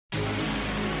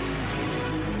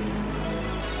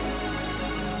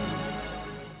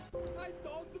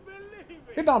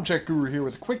Hidden Object Guru here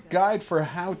with a quick guide for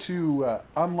how to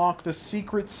unlock the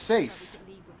secret safe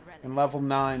in level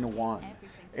 9-1.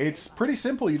 It's pretty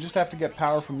simple. You just have to get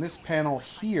power from this panel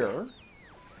here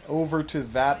over to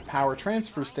that power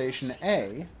transfer station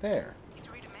A there.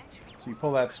 So you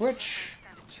pull that switch.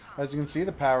 As you can see,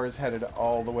 the power is headed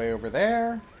all the way over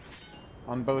there.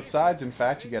 On both sides, in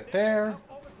fact, you get there.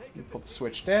 You pull the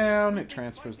switch down. It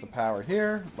transfers the power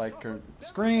here, like a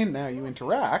screen. Now you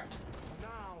interact.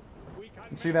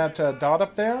 And see that dot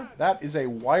up there? That is a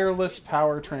wireless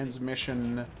power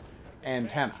transmission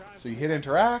antenna. So you hit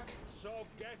interact.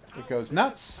 It goes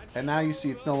nuts. And now you see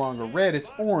it's no longer red,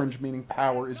 it's orange, meaning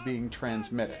power is being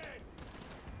transmitted.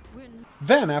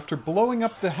 Then, after blowing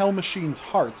up the Hell Machine's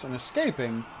hearts and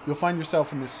escaping, you'll find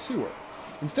yourself in this sewer.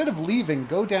 Instead of leaving,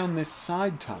 go down this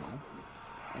side tunnel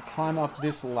and climb up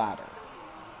this ladder.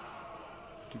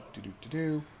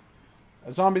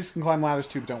 Zombies can climb ladders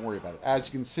too, but don't worry about it. As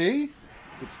you can see,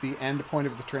 it's the end point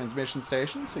of the transmission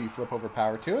station, so you flip over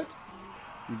power to it.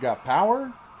 You've got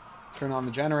power. Turn on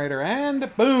the generator,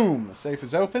 and boom! The safe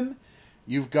is open.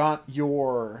 You've got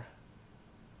your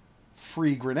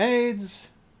free grenades.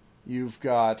 You've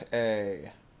got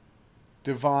a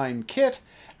divine kit.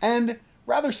 And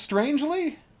rather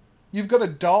strangely, you've got a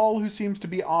doll who seems to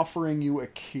be offering you a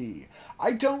key.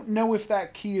 I don't know if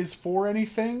that key is for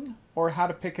anything or how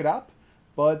to pick it up,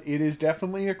 but it is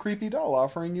definitely a creepy doll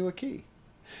offering you a key.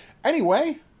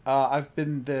 Anyway, I've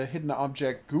been the Hidden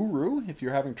Object Guru. If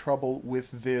you're having trouble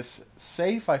with this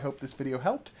safe, I hope this video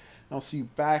helped. I'll see you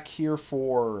back here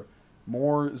for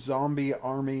more Zombie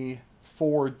Army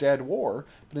 4 Dead War.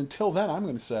 But until then, I'm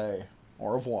going to say au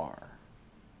revoir.